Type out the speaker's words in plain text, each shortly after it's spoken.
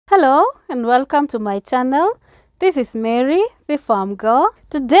Hello and welcome to my channel. This is Mary, the farm girl.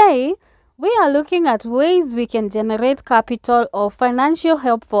 Today, we are looking at ways we can generate capital or financial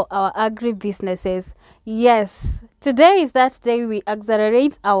help for our agri-businesses. Yes, today is that day we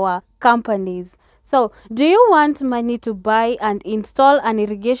accelerate our companies. So, do you want money to buy and install an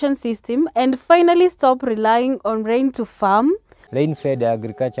irrigation system and finally stop relying on rain to farm? Rain-fed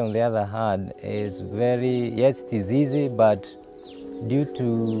agriculture, on the other hand, is yes, it is easy, but due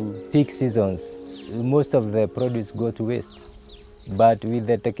to peak seasons, most of the produce go to waste. But with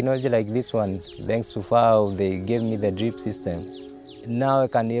the technology like this one, thanks to FAO, they gave me the drip system. Now I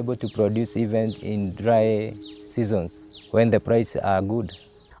can be able to produce even in dry seasons when the prices are good.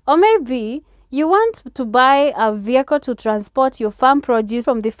 Or maybe you want to buy a vehicle to transport your farm produce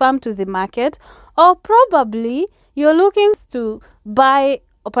from the farm to the market, or probably you're looking to buy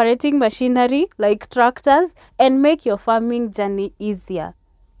operating machinery like tractors and make your farming journey easier.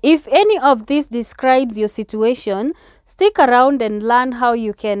 If any of this describes your situation, stick around and learn how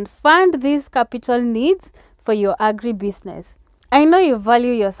you can fund these capital needs for your agribusiness. I know you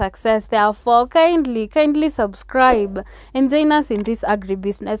value your success, therefore kindly subscribe and join us in this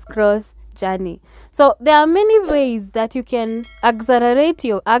agribusiness growth journey. So there are many ways that you can accelerate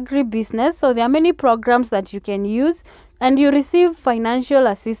your agribusiness. So there are many programs that you can use, and you receive financial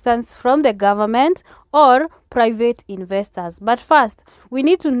assistance from the government or private investors. But first, we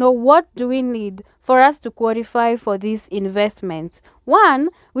need to know what do we need for us to qualify for these investments. One,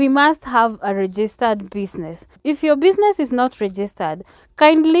 we must have a registered business. If your business is not registered,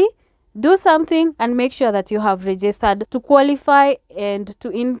 kindly do something and make sure that you have registered to qualify and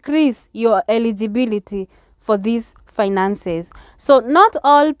to increase your eligibility for these finances. So not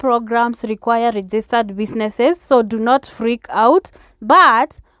all programs require registered businesses, so do not freak out,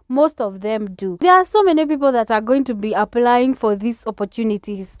 but most of them do. There are so many people that are going to be applying for these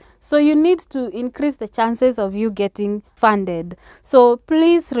opportunities, so you need to increase the chances of you getting funded. So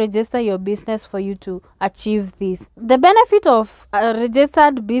please register your business for you to achieve this. The benefit of a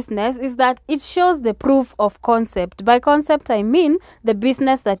registered business is that it shows the proof of concept. By concept, I mean the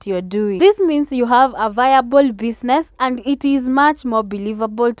business that you're doing. This means you have a viable business and it is much more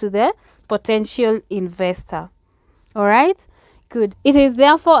believable to the potential investor. All right? Good. It is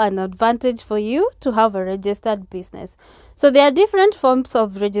therefore an advantage for you to have a registered business. So there are different forms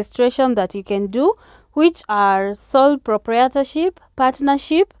of registration that you can do, which are sole proprietorship,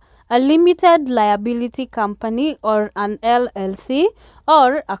 partnership, a limited liability company or an LLC,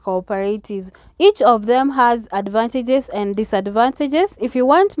 or a cooperative. Each of them has advantages and disadvantages. If you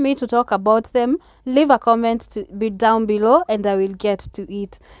want me to talk about them, leave a comment down below and I will get to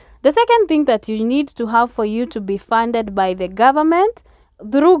it. The second thing that you need to have for you to be funded by the government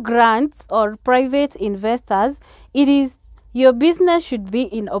through grants or private investors, it is your business should be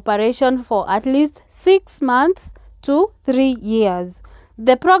in operation for at least 6 months to 3 years.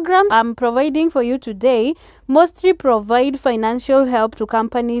 The program I'm providing for you today mostly provide financial help to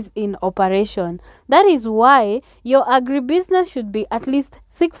companies in operation. That is why your agribusiness should be at least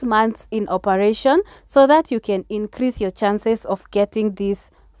 6 months in operation so that you can increase your chances of getting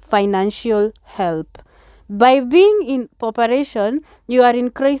this financial help. By being in operation, you are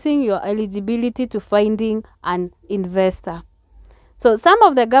increasing your eligibility to finding an investor. So some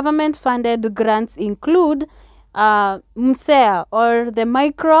of the government funded grants include MSEA, or the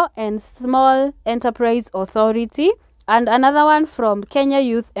Micro and Small Enterprise Authority, and another one from Kenya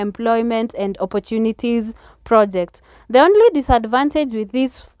Youth Employment and Opportunities Project. The only disadvantage with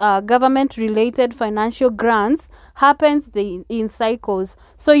these government-related financial grants happens in cycles.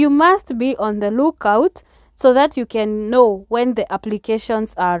 So you must be on the lookout so that you can know when the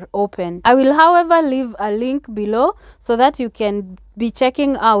applications are open. I will, however, leave a link below so that you can be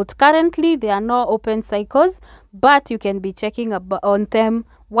checking out. Currently, there are no open cycles, but you can be checking on them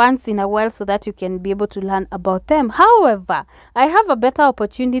once in a while so that you can be able to learn about them. However, I have a better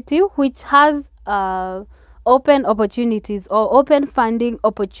opportunity which has open opportunities or open funding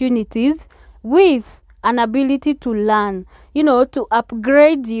opportunities with an ability to learn, to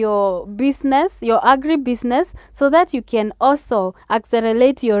upgrade your business, your agribusiness, so that you can also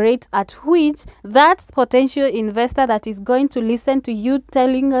accelerate your rate at which that potential investor that is going to listen to you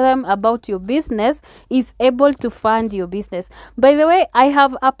telling them about your business is able to fund your business. By the way, I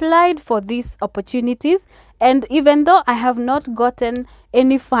have applied for these opportunities, and even though I have not gotten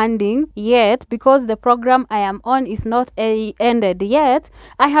any funding yet because the program I am on is not ended yet,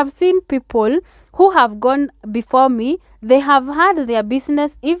 I have seen people who have gone before me. They have had their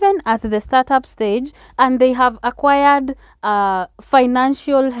business even at the startup stage and they have acquired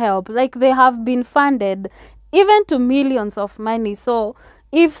financial help, like they have been funded even to millions of money. So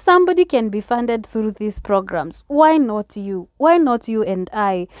If somebody can be funded through these programs, why not you? Why not you and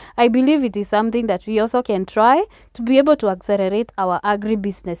I? I believe it is something that we also can try to be able to accelerate our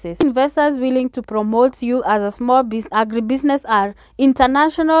agribusinesses. Investors willing to promote you as a small agribusiness are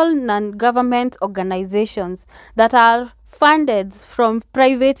international non-government organizations that are funded from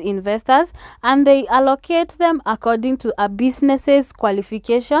private investors, and they allocate them according to a business's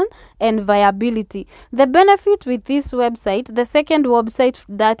qualification and viability. The benefit with this website, the second website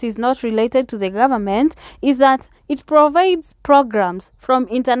that is not related to the government, is that it provides programs from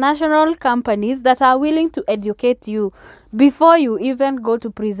international companies that are willing to educate you before you even go to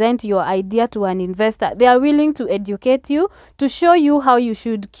present your idea to an investor. They are willing to educate you, to show you how you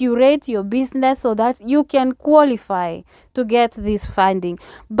should curate your business so that you can qualify to get this funding.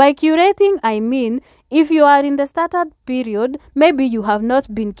 By curating, I mean, if you are in the startup period, maybe you have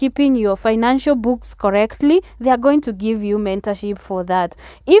not been keeping your financial books correctly, they are going to give you mentorship for that.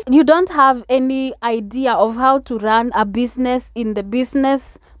 If you don't have any idea of how to run a business in the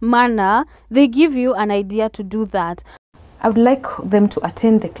business manner, they give you an idea to do that. I would like them to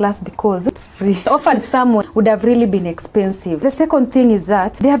attend the class because it's free. Offered someone would have really been expensive. The second thing is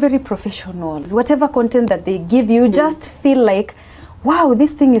that they are very professional. Whatever content that they give you, just feel like, wow,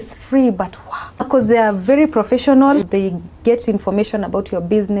 this thing is free, but wow. Because they are very professional, they get information about your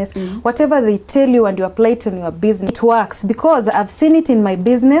business. Whatever they tell you and you apply it on your business, it works. Because I've seen it in my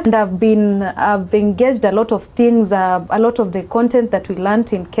business and I've engaged a lot of things, a lot of the content that we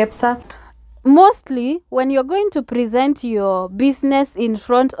learned in KEPSA. Mostly, when you're going to present your business in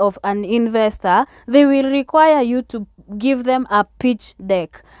front of an investor, they will require you to give them a pitch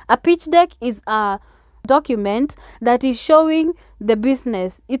deck. A pitch deck is a document that is showing the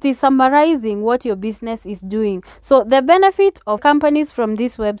business. It is summarizing what your business is doing. So the benefit of companies from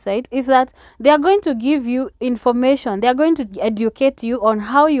this website is that they are going to give you information. They are going to educate you on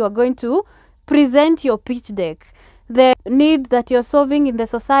how you are going to present your pitch deck, the need that you're solving in the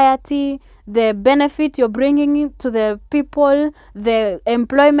society, the benefit you're bringing to the people, the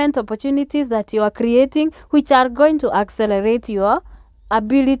employment opportunities that you are creating, which are going to accelerate your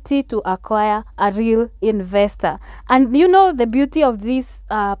ability to acquire a real investor. And you know, the beauty of these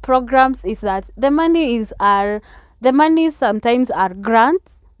programs is that the money sometimes are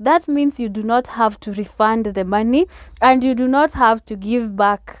grants. That means you do not have to refund the money and you do not have to give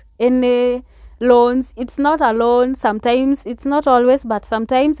back any loans. It's not a loan. Sometimes it's not always, but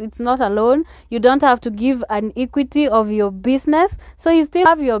sometimes it's not a loan. You don't have to give an equity of your business, so you still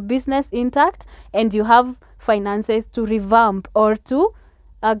have your business intact and you have finances to revamp or to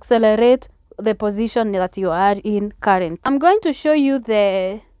accelerate the position that you are in currently. I'm going to show you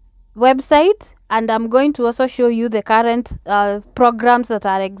the website and I'm going to also show you the current programs that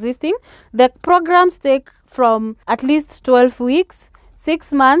are existing. The programs take from at least 12 weeks,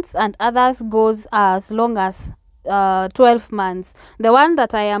 6 months, and others goes as long as 12 months. The one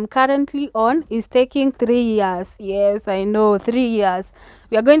that I am currently on is taking 3 years. Yes, I know, 3 years.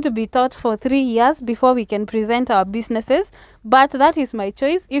 We are going to be taught for 3 years before we can present our businesses, but that is my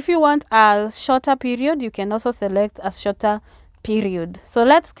choice. If you want a shorter period, you can also select a shorter period. So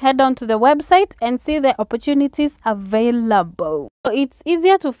let's head on to the website and see the opportunities available. So it's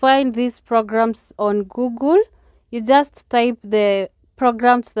easier to find these programs on Google. You just type the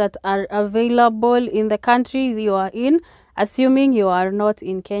programs that are available in the country you are in, assuming you are not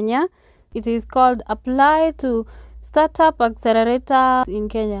in Kenya. It is called Apply to Startup Accelerator in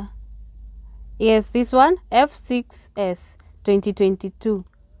Kenya. Yes, this one, F6S 2022.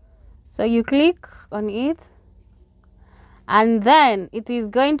 So you click on it and then it is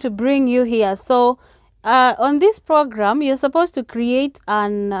going to bring you here. So on this program, you're supposed to create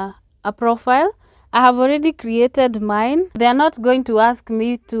a profile. I have already created mine. They are not going to ask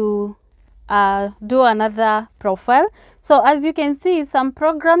me to do another profile. So as you can see, some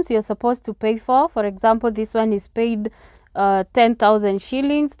programs you're supposed to pay for. For example, this one is paid 10,000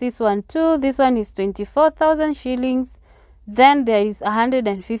 shillings. This one too. This one is 24,000 shillings. Then there is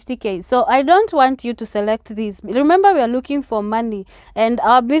 150k. So I don't want you to select these. Remember, we are looking for money and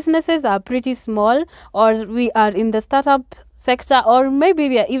our businesses are pretty small, or we are in the startup sector, or maybe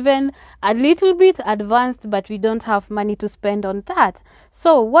we are even a little bit advanced, but we don't have money to spend on that.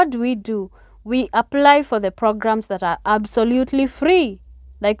 So what do? We apply for the programs that are absolutely free,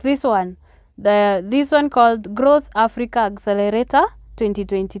 like this one. This one called Growth Africa Accelerator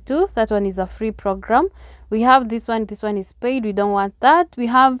 2022. That one is a free program. We have this one is paid. We don't want that. We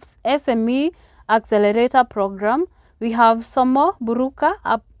have SME Accelerator program. We have Somo Buruka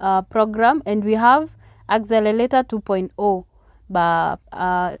program, and we have Accelerator 2.0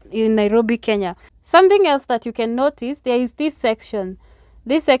 in Nairobi, Kenya. Something else that you can notice, there is this section.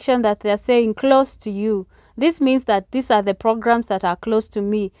 this section that they're saying close to you. This means that these are the programs that are close to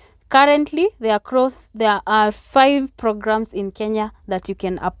me. Currently, there are 5 programs in Kenya that you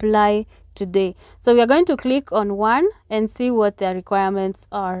can apply today. So we are going to click on one and see what their requirements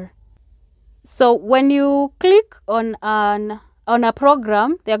are. So when you click on a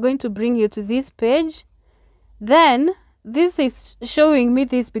program, they are going to bring you to this page. Then this is showing me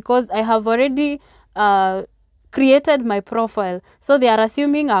this because I have already created my profile. So they are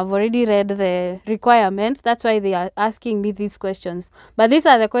assuming I've already read the requirements. That's why they are asking me these questions. But these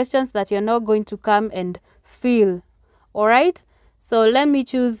are the questions that you're not going to come and fill. All right. So let me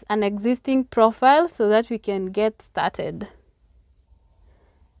choose an existing profile so that we can get started.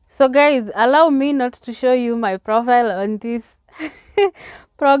 So guys, allow me not to show you my profile on this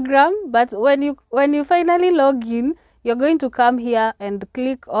program, but when you finally log in, you're going to come here and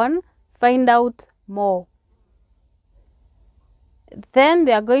click on find out more. Then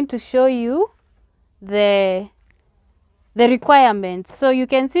they are going to show you the requirements. So you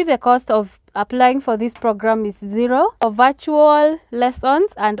can see the cost of applying for this program is 0 for virtual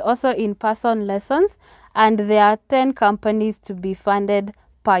lessons and also in-person lessons, and there are 10 companies to be funded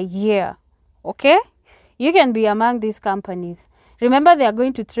per year. Okay, you can be among these companies. Remember, they are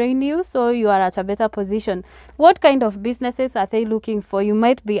going to train you, so you are at a better position. What kind of businesses are they looking for? You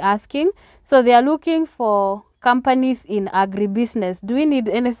might be asking. So they are looking for companies in agribusiness. Do we need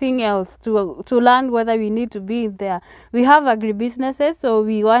anything else to learn whether we need to be there? We have agribusinesses, so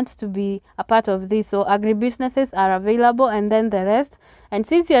we want to be a part of this. So agribusinesses are available, and then the rest. And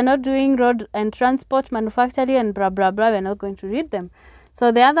since you're not doing road and transport, manufacturing, and blah, blah, blah, we're not going to read them. So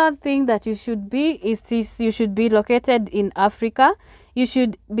the other thing that you should be is you should be located in Africa. You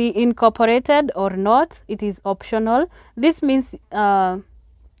should be incorporated or not. It is optional. This means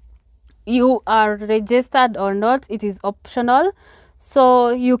you are registered or not. It is optional. So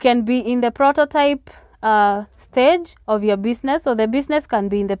you can be in the prototype stage of your business. So the business can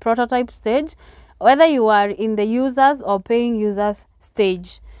be in the prototype stage, whether you are in the users or paying users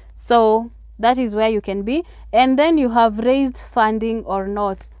stage. So that is where you can be. And then you have raised funding or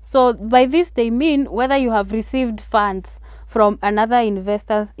not. So by this they mean whether you have received funds from another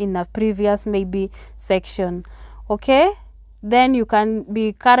investors in a previous maybe section. Okay, then you can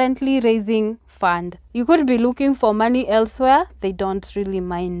be currently raising fund. You could be looking for money elsewhere. They don't really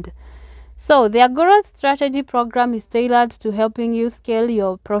mind. So their growth strategy program is tailored to helping you scale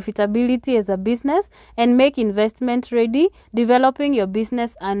your profitability as a business and make investment ready, developing your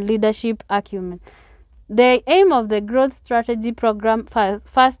business and leadership acumen. The aim of the growth strategy program for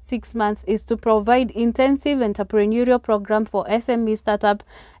first 6 months is to provide intensive entrepreneurial program for SME startup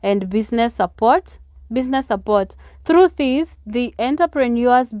and business support. Through this, the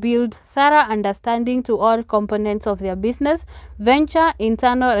entrepreneurs build thorough understanding to all components of their business, venture,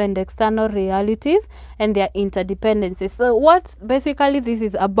 internal and external realities, and their interdependencies. So what basically this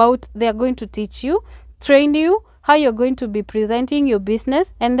is about, they are going to teach you, train you, how you're going to be presenting your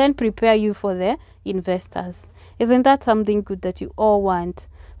business, and then prepare you for the investors. Isn't that something good that you all want?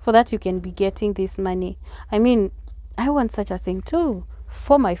 For that you can be getting this money. I mean, I want such a thing too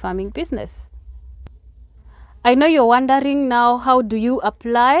for my farming business. I know you're wondering now, how do you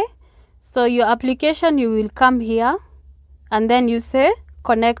apply? So your application, you will come here and then you say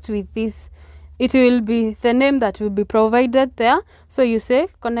connect with this. It will be the name that will be provided there. So you say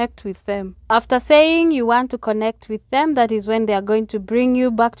connect with them. After saying you want to connect with them, that is when they are going to bring you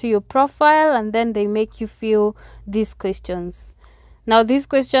back to your profile, and then they make you fill these questions. Now this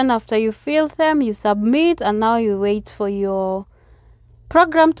question, after you fill them, you submit, and now you wait for your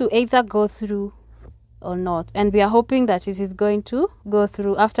program to either go through or not, and we are hoping that it is going to go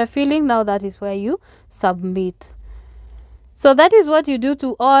through. After filling, now that is where you submit. So that is what you do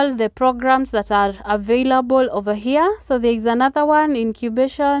to all the programs that are available over here. So there is another one,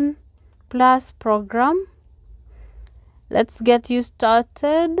 Incubation Plus program. Let's get you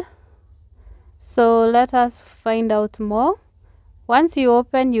started. So let us find out more. Once you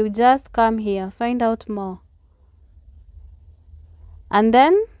open, you just come here, find out more, and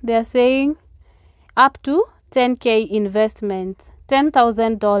then they are saying up to 10K investment,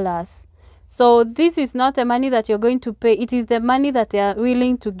 $10,000. So this is not the money that you're going to pay. It is the money that they are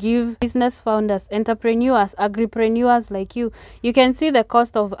willing to give business founders, entrepreneurs, agripreneurs like you. You can see the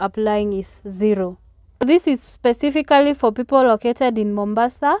cost of applying is 0. This is specifically for people located in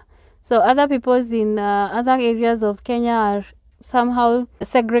Mombasa. So other people in other areas of Kenya are somehow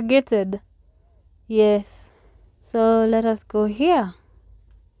segregated. Yes. So let us go here.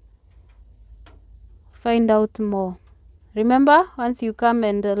 Find out more. Remember, once you come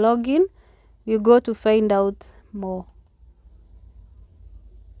and log in, you go to find out more.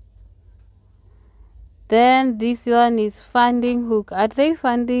 Then this one is funding hook. Are they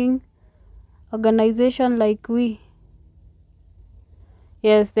funding organization like we?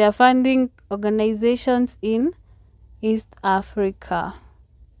 Yes, they are funding organizations in East Africa.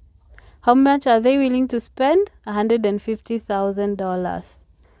 How much are they willing to spend? $150,000.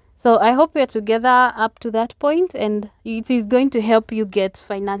 So I hope we're together up to that point, and it is going to help you get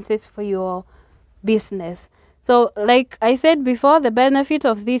finances for your business. So like I said before, the benefit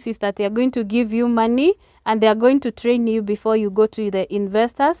of this is that they are going to give you money and they are going to train you before you go to the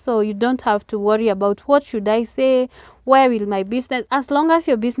investors. So you don't have to worry about what should I say, where will my business, as long as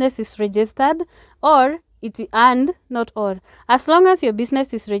your business is registered, or as long as your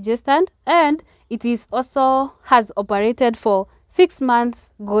business is registered and it is also has operated for 6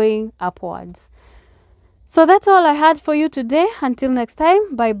 months going upwards. So that's all I had for you today. Until next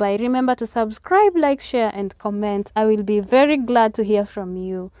time, bye bye. Remember to subscribe, like, share, and comment. I will be very glad to hear from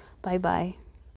you. Bye bye.